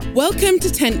Welcome to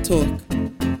Tent Talk,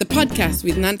 the podcast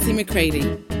with Nancy McCready,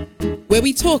 where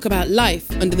we talk about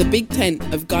life under the big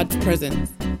tent of God's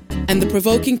presence and the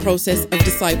provoking process of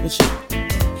discipleship.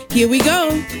 Here we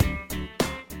go.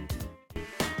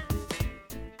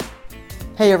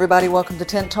 Hey everybody, welcome to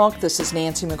Tent Talk. This is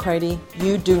Nancy McCready.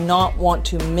 You do not want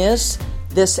to miss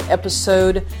this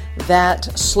episode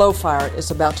that Slow Fire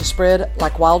is about to spread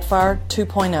like Wildfire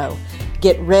 2.0.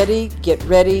 Get ready, get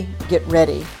ready, get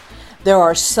ready. There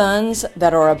are sons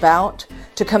that are about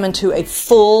to come into a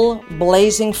full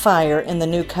blazing fire in the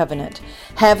new covenant,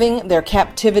 having their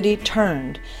captivity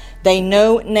turned. They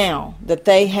know now that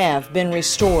they have been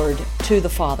restored to the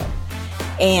Father.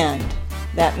 And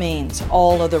that means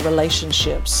all of the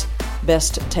relationships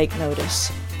best take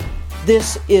notice.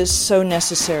 This is so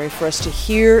necessary for us to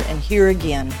hear and hear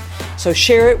again. So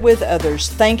share it with others.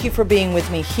 Thank you for being with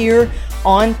me here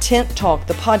on Tent Talk,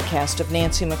 the podcast of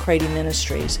Nancy McCready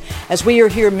Ministries. As we are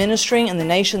here ministering in the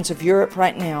nations of Europe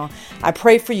right now, I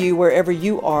pray for you wherever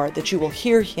you are that you will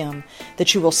hear Him,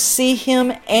 that you will see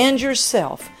Him and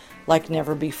yourself like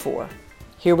never before.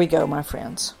 Here we go, my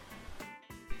friends.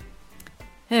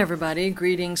 Hey everybody,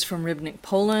 greetings from Rybnik,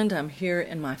 Poland. I'm here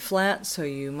in my flat, so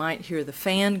you might hear the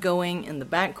fan going in the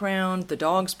background, the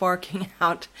dogs barking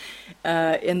out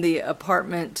in the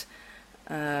apartment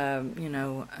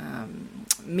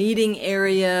meeting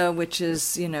area, which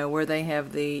is, where they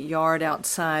have the yard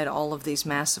outside all of these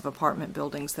massive apartment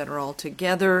buildings that are all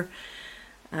together.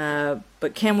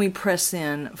 But can we press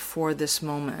in for this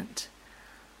moment?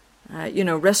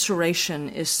 Restoration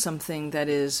is something that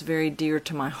is very dear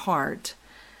to my heart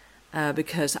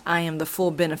because I am the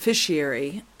full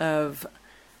beneficiary of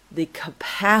the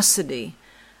capacity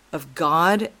of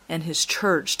God and His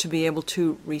church to be able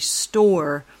to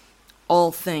restore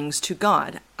all things to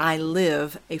God. I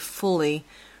live a fully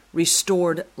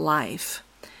restored life.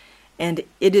 And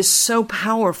it is so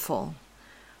powerful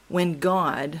when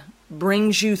God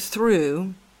brings you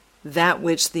through that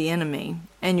which the enemy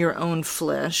and your own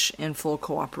flesh, in full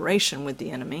cooperation with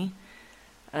the enemy,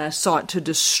 sought to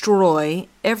destroy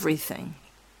everything.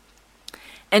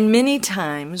 And many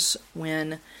times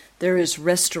when there is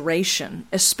restoration,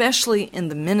 especially in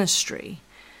the ministry,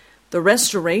 the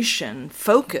restoration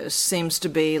focus seems to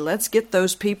be, let's get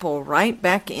those people right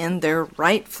back in their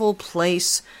rightful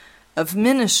place of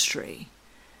ministry.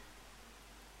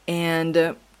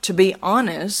 And to be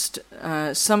honest,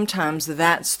 sometimes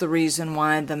that's the reason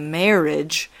why the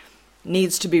marriage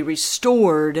needs to be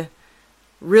restored,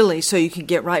 really, so you can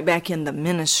get right back in the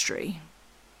ministry.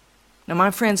 Now,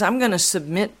 my friends, I'm going to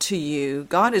submit to you,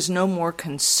 God is no more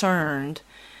concerned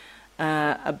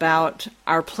about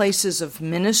our places of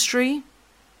ministry,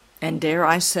 and dare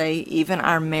I say, even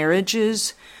our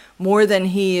marriages, more than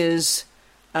He is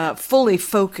fully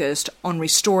focused on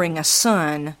restoring a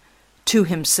son to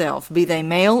Himself, be they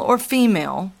male or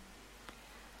female.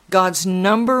 God's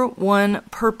number one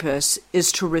purpose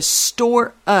is to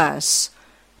restore us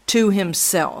to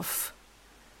Himself.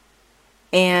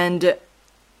 And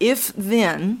if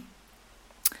then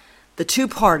the two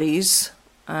parties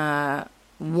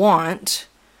want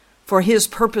for His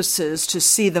purposes to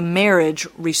see the marriage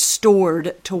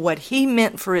restored to what He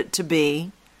meant for it to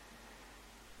be,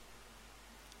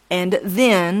 and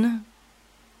then,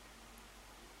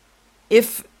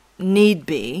 if need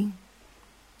be,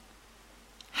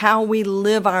 how we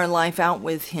live our life out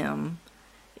with Him,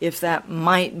 if that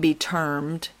might be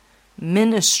termed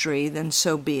ministry, then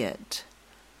so be it.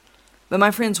 But my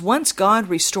friends, once God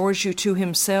restores you to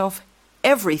Himself,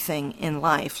 everything in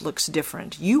life looks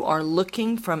different. You are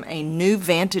looking from a new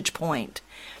vantage point.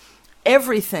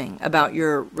 Everything about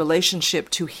your relationship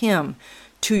to Him,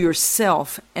 to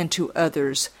yourself, and to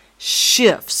others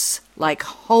shifts, like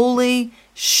holy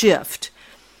shift.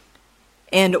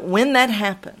 And when that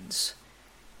happens,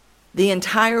 the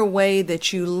entire way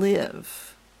that you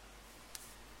live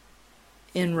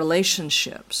in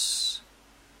relationships,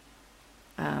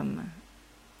 it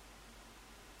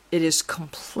is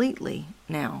completely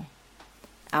now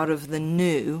out of the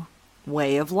new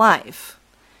way of life.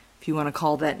 If you want to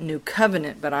call that new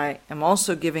covenant, but I am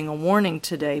also giving a warning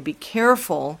today. Be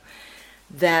careful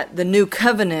that the new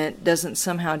covenant doesn't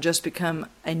somehow just become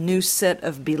a new set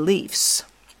of beliefs.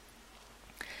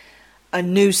 A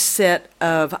new set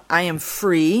of, I am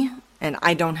free and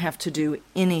I don't have to do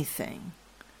anything.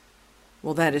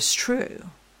 Well, that is true.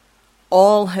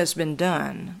 All has been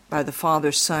done by the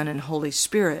Father, Son, and Holy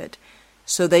Spirit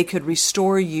so they could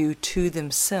restore you to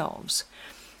themselves.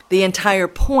 The entire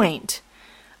point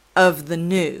of the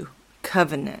new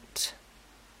covenant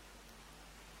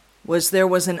there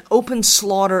was an open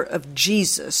slaughter of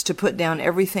Jesus to put down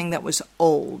everything that was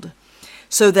old.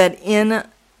 so that in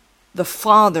the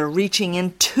Father reaching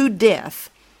into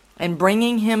death and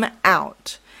bringing him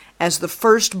out as the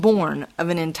firstborn of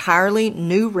an entirely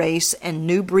new race and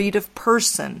new breed of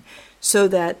person, so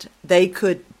that they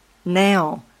could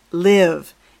now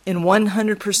live in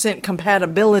 100%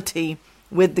 compatibility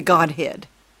with the Godhead.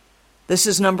 This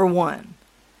is number one.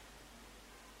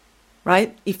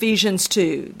 Right? Ephesians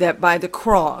 2, that by the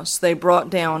cross they brought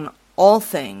down all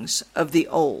things of the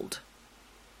old.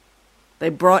 They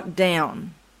brought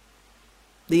down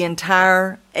the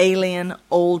entire alien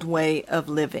old way of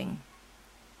living,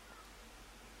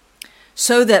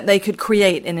 so that they could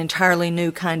create an entirely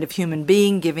new kind of human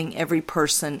being, giving every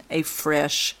person a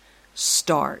fresh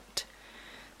start.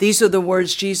 These are the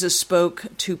words Jesus spoke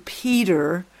to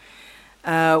Peter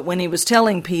when he was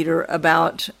telling Peter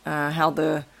about how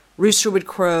the rooster would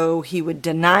crow, he would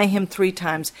deny him 3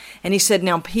 times. And he said,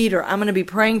 now, Peter, I'm going to be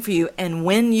praying for you. And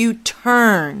when you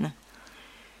turn,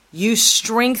 you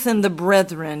strengthen the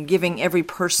brethren, giving every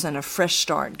person a fresh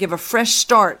start. Give a fresh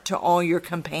start to all your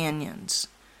companions.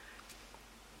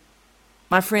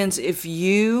 My friends, if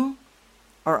you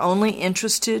are only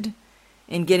interested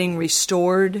in getting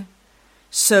restored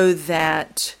so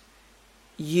that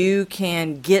you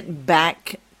can get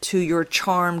back to your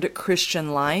charmed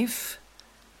Christian life,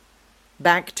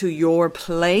 back to your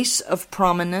place of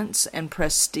prominence and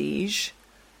prestige.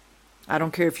 I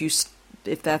don't care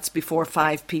if that's before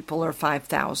 5 people or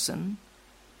 5,000.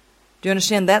 Do you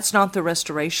understand? That's not the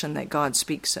restoration that God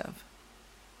speaks of.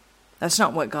 That's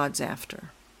not what God's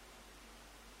after.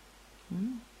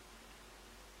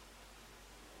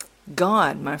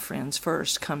 God, my friends,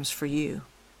 first comes for you.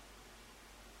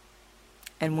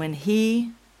 And when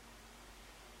he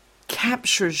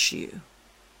captures you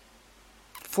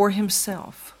for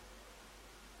himself,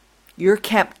 your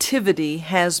captivity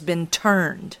has been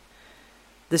turned.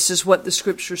 This is what the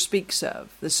scripture speaks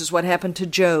of. This is what happened to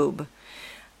Job.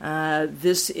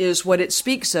 This is what it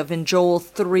speaks of in Joel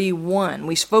 3:1.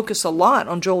 We focus a lot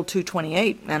on Joel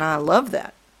 2:28, and I love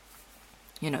that.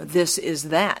 This is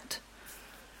that.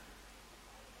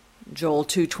 Joel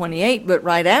 2:28, but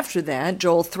right after that,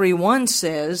 Joel 3:1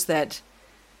 says that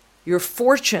your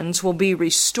fortunes will be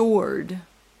restored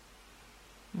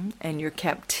and your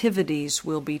captivities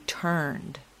will be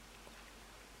turned.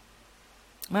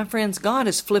 My friends, God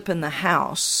is flipping the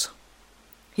house.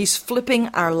 He's flipping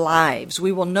our lives.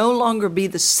 We will no longer be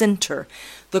the center.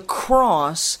 The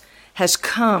cross has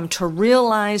come to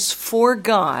realize for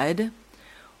God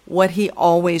what he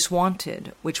always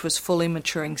wanted, which was fully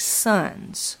maturing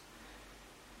sons.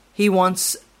 He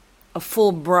wants a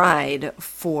full bride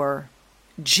for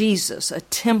Jesus, a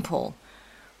temple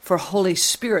for Holy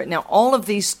Spirit. Now, all of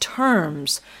these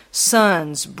terms,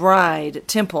 sons, bride,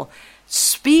 temple,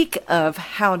 speak of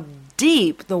how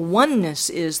deep the oneness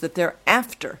is that they're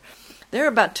after. They're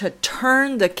about to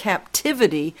turn the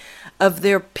captivity of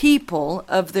their people,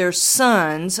 of their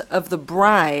sons, of the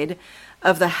bride,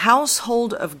 of the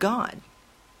household of God.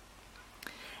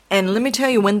 And let me tell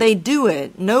you, when they do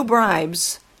it, no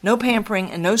bribes, no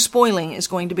pampering, and no spoiling is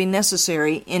going to be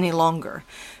necessary any longer,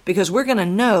 because we're going to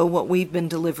know what we've been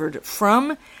delivered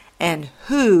from and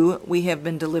who we have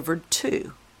been delivered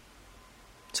to.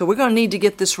 So we're going to need to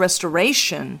get this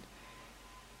restoration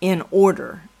in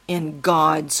order, in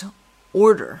God's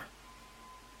order.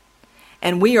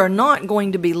 And we are not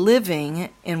going to be living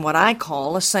in what I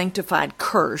call a sanctified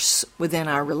curse within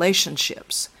our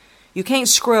relationships. You can't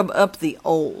scrub up the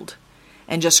old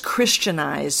and just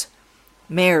Christianize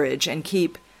marriage and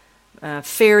keep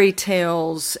fairy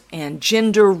tales and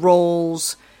gender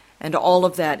roles and all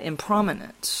of that in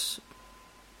prominence.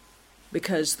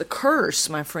 Because the curse,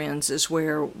 my friends, is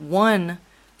where one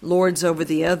lords over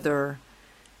the other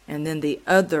and then the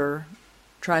other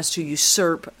tries to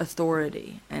usurp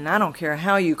authority. And I don't care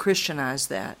how you Christianize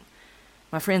that.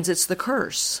 My friends, it's the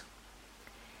curse.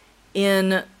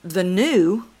 In the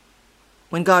new,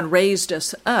 when God raised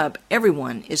us up,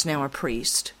 everyone is now a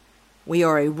priest. We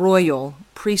are a royal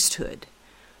priesthood.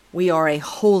 We are a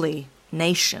holy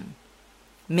nation,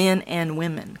 men and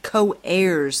women,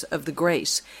 co-heirs of the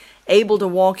grace, able to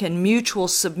walk in mutual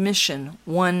submission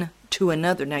one to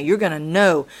another. Now, you're going to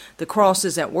know the cross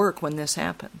is at work when this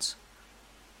happens.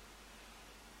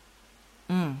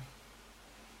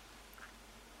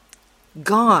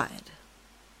 God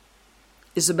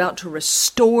is about to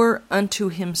restore unto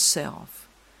himself.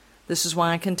 This is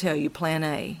why I can tell you plan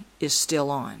A is still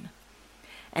on.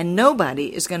 And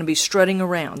nobody is going to be strutting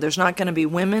around. There's not going to be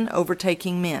women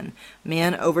overtaking men,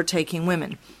 men overtaking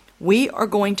women. We are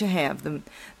going to have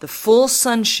the full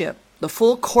sonship, the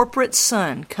full corporate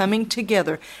son coming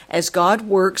together as God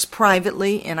works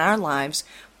privately in our lives,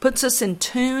 puts us in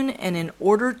tune and in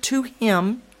order to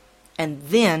Him, and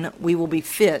then we will be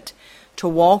fit to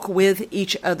walk with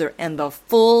each other, and the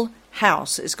full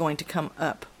house is going to come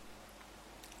up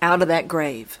out of that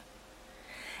grave.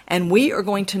 And we are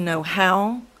going to know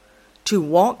how to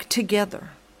walk together.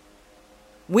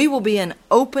 We will be an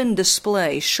open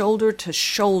display, shoulder to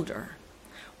shoulder,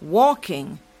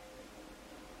 walking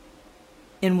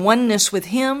in oneness with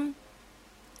Him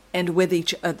and with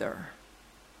each other.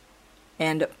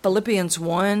 And Philippians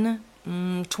 1,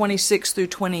 26 through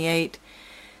 28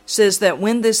 says that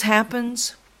when this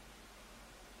happens,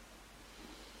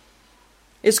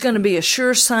 it's going to be a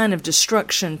sure sign of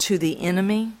destruction to the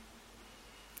enemy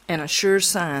and a sure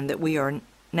sign that we are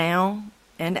now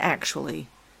and actually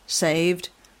saved,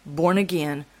 born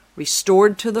again,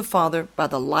 restored to the Father by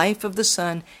the life of the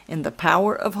Son in the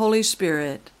power of Holy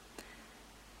Spirit.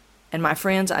 And my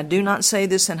friends, I do not say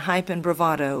this in hype and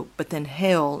bravado, but then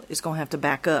hell is going to have to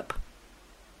back up.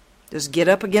 Just get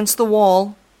up against the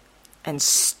wall and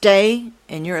stay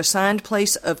in your assigned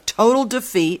place of total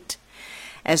defeat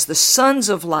as the sons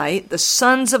of light, the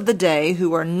sons of the day,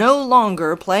 who are no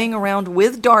longer playing around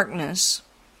with darkness,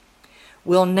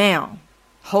 will now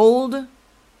hold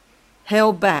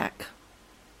hell back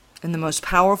in the most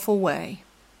powerful way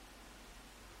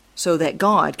so that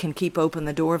God can keep open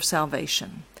the door of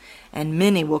salvation, and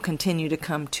many will continue to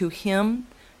come to Him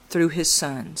through His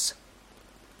sons.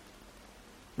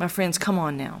 My friends, come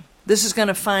on now. This is going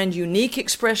to find unique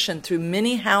expression through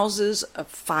many houses of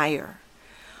fire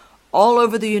all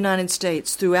over the United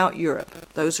States, throughout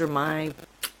Europe. Those are my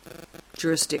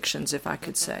jurisdictions, if I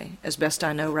could say, as best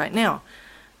I know right now.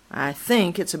 I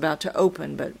think it's about to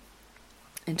open, but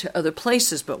into other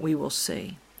places, but we will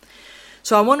see.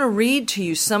 So I want to read to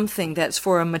you something that's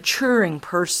for a maturing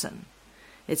person.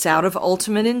 It's out of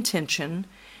Ultimate Intention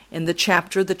in the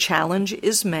chapter The Challenge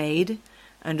is Made,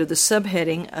 under the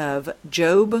subheading of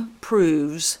Job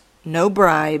Proves No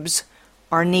Bribes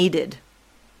Are Needed.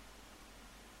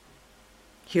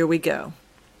 Here we go.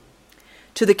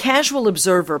 To the casual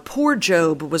observer, poor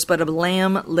Job was but a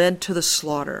lamb led to the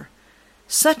slaughter.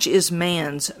 Such is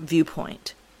man's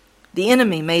viewpoint. The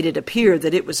enemy made it appear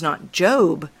that it was not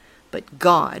Job, but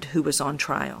God who was on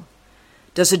trial.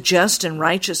 Does a just and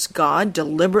righteous God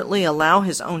deliberately allow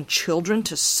His own children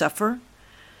to suffer?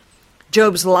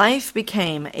 Job's life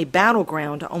became a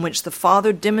battleground on which the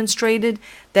Father demonstrated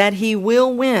that He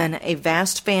will win a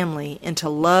vast family into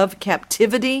love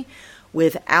captivity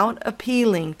without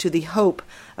appealing to the hope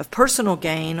of personal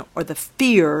gain or the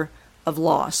fear of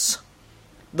loss.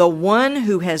 The one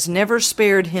who has never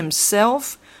spared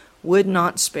Himself would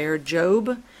not spare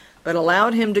Job, but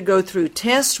allowed him to go through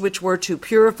tests which were to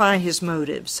purify his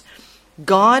motives.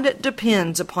 God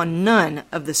depends upon none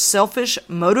of the selfish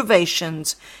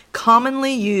motivations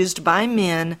commonly used by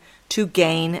men to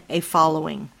gain a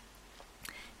following.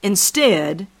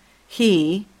 Instead,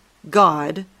 He,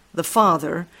 God, the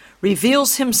Father,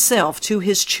 reveals Himself to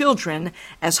His children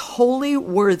as wholly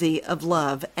worthy of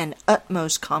love and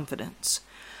utmost confidence.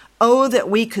 Oh, that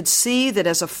we could see that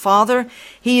as a father,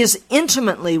 He is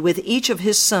intimately with each of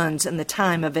His sons in the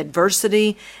time of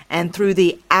adversity and through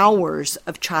the hours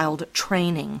of child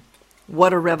training.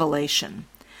 What a revelation.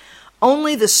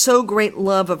 Only the so great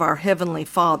love of our Heavenly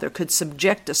Father could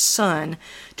subject a son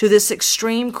to this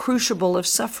extreme crucible of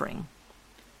suffering.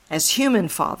 As human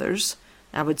fathers,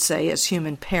 I would say as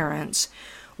human parents,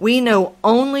 we know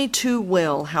only too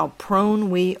well how prone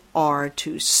we are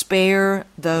to spare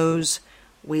those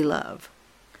we love.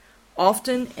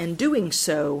 Often, in doing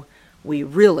so, we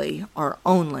really are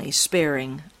only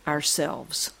sparing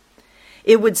ourselves.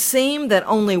 It would seem that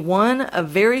only one of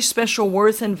very special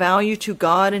worth and value to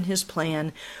God and His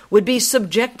plan would be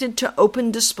subjected to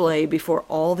open display before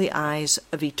all the eyes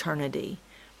of eternity.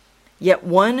 Yet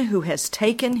one who has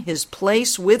taken his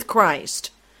place with Christ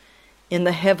in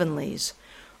the heavenlies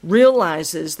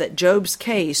realizes that Job's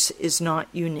case is not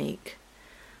unique.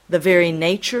 The very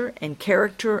nature and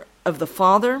character of the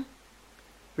Father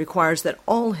requires that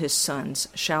all His sons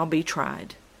shall be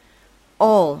tried.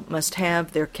 All must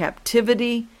have their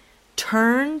captivity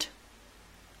turned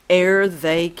ere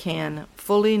they can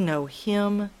fully know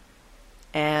Him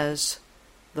as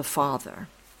the Father.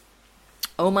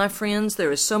 Oh, my friends,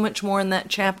 there is so much more in that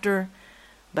chapter,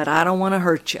 but I don't want to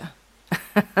hurt you.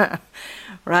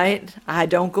 Right? I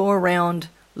don't go around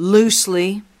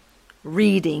loosely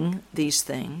reading these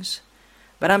things.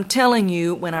 But I'm telling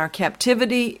you, when our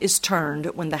captivity is turned,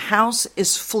 when the house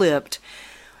is flipped,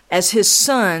 as His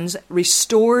sons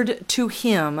restored to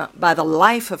Him by the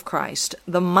life of Christ,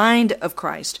 the mind of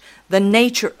Christ, the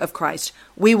nature of Christ,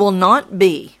 we will not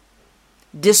be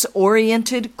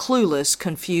disoriented, clueless,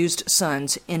 confused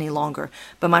sons any longer.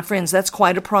 But my friends, that's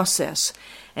quite a process.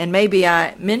 And maybe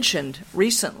I mentioned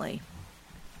recently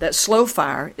that slow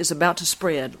fire is about to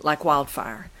spread like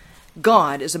wildfire.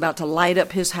 God is about to light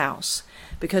up his house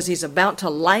because he's about to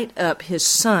light up his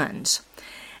sons.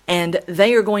 And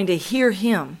they are going to hear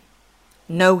him,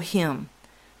 know him,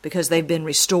 because they've been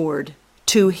restored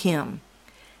to him.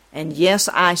 And yes,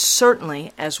 I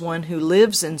certainly, as one who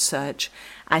lives in such,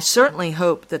 I certainly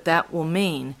hope that that will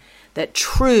mean that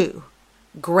true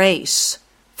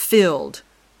grace-filled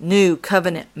new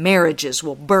covenant marriages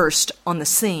will burst on the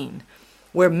scene,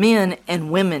 where men and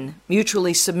women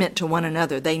mutually submit to one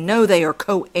another. They know they are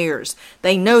co-heirs.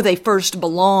 They know they first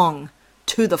belong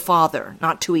to the Father,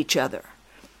 not to each other.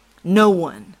 No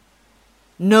one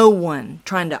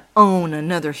trying to own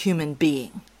another human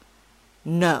being.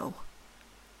 No.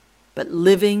 But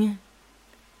living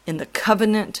in the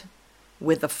covenant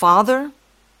with the Father,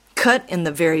 cut in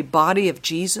the very body of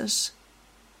Jesus,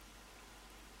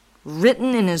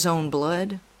 written in his own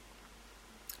blood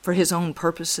for his own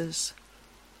purposes,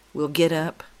 will get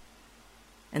up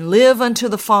and live unto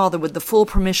the Father with the full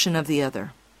permission of the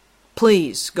other.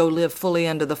 Please go live fully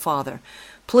unto the Father.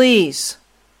 Please,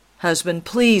 husband,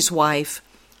 please, wife,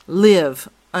 live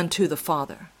unto the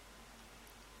Father.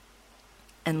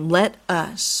 And let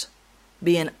us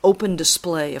be an open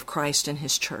display of Christ and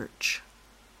his church.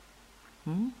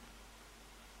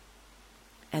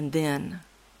 And then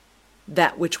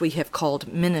that which we have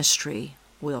called ministry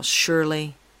will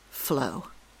surely flow.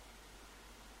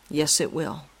 Yes, it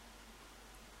will.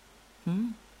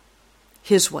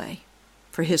 His way,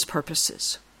 for his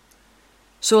purposes.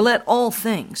 So let all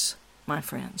things, my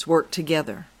friends, work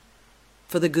together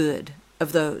for the good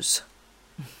of those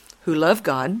who love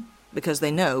God, because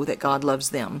they know that God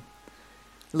loves them.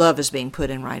 Love is being put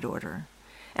in right order.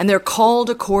 And they're called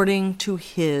according to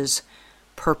his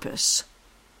purpose.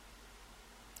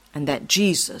 And that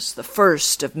Jesus, the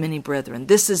first of many brethren,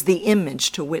 this is the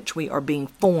image to which we are being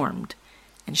formed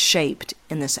and shaped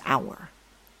in this hour.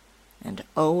 And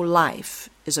life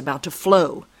is about to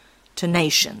flow to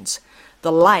nations.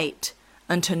 The light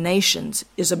unto nations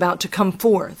is about to come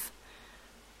forth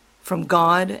from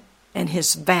God and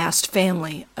his vast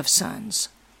family of sons.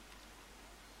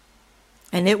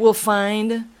 And it will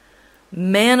find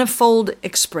manifold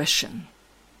expression.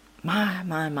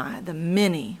 The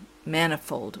many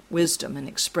manifold wisdom and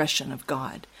expression of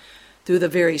God through the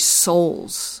very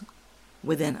souls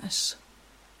within us.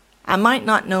 I might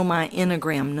not know my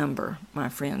Enneagram number, my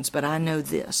friends, but I know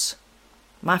this.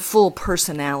 My full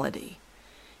personality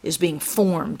is being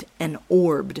formed and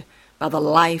orbed by the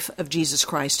life of Jesus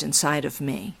Christ inside of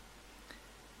me.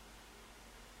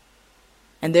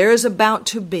 And there is about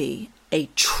to be a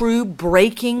true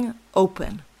breaking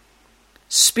open,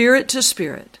 spirit to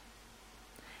spirit,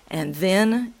 and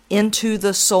then into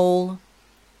the soul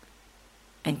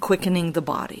and quickening the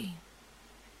body.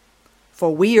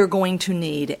 For we are going to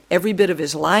need every bit of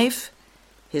his life,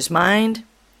 his mind,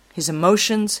 his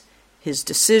emotions, his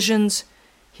decisions,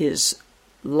 his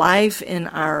life in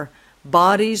our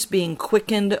bodies being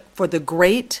quickened for the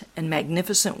great and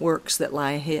magnificent works that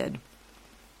lie ahead.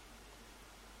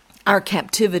 Our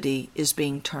captivity is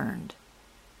being turned.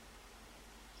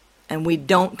 And we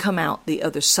don't come out the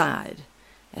other side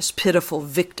as pitiful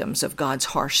victims of God's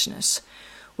harshness.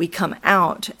 We come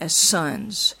out as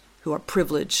sons who are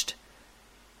privileged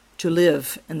to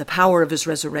live in the power of his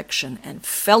resurrection and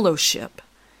fellowship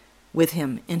with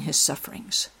him in his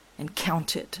sufferings, and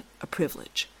count it a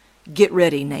privilege. Get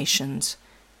ready, nations.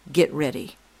 Get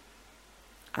ready.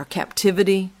 Our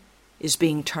captivity is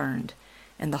being turned,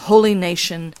 and the holy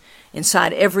nation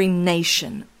inside every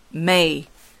nation, may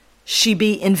she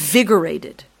be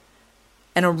invigorated,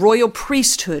 and a royal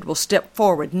priesthood will step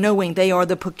forward, knowing they are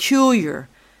the peculiar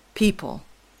people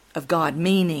of God,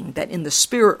 meaning that in the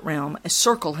spirit realm, a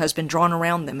circle has been drawn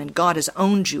around them, and God has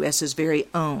owned you as his very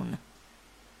own.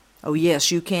 Oh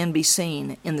yes, you can be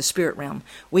seen in the spirit realm.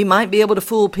 We might be able to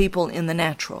fool people in the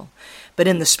natural, but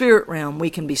in the spirit realm we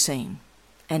can be seen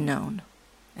and known.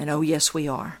 And oh yes, we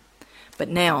are. But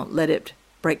now let it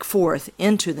break forth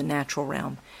into the natural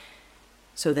realm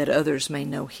so that others may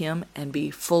know him and be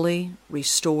fully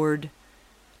restored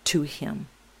to him.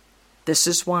 This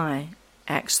is why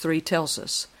Acts 3 tells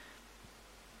us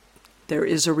there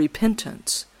is a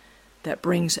repentance that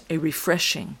brings a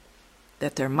refreshing,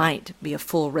 that there might be a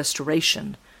full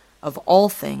restoration of all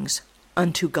things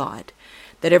unto God,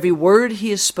 that every word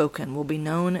he has spoken will be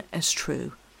known as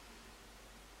true.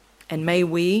 And may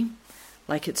we,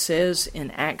 like it says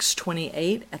in Acts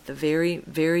 28 at the very,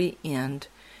 very end,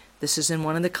 This is in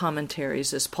one of the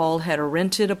commentaries, as Paul had a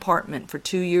rented apartment for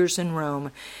 2 years in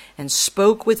Rome and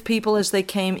spoke with people as they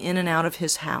came in and out of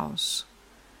his house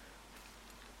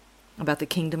about the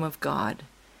kingdom of God.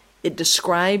 It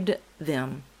described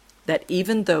them, that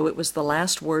even though it was the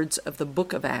last words of the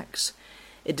book of Acts,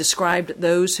 it described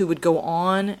those who would go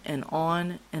on and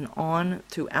on and on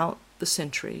throughout the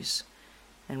centuries.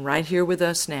 And right here with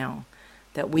us now,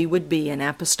 that we would be an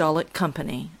apostolic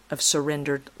company of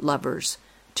surrendered lovers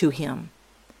to him.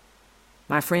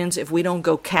 My friends, if we don't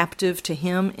go captive to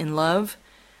him in love,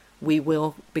 we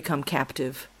will become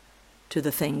captive to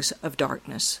the things of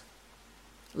darkness.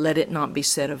 Let it not be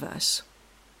said of us.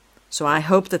 So I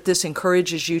hope that this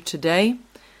encourages you today.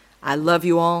 I love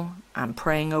you all. I'm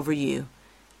praying over you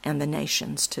and the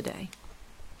nations today.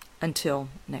 Until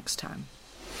next time.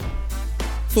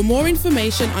 For more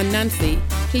information on Nancy,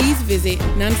 please visit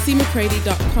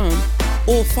nancymccready.com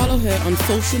or follow her on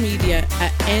social media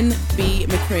at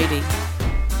NBMcCready.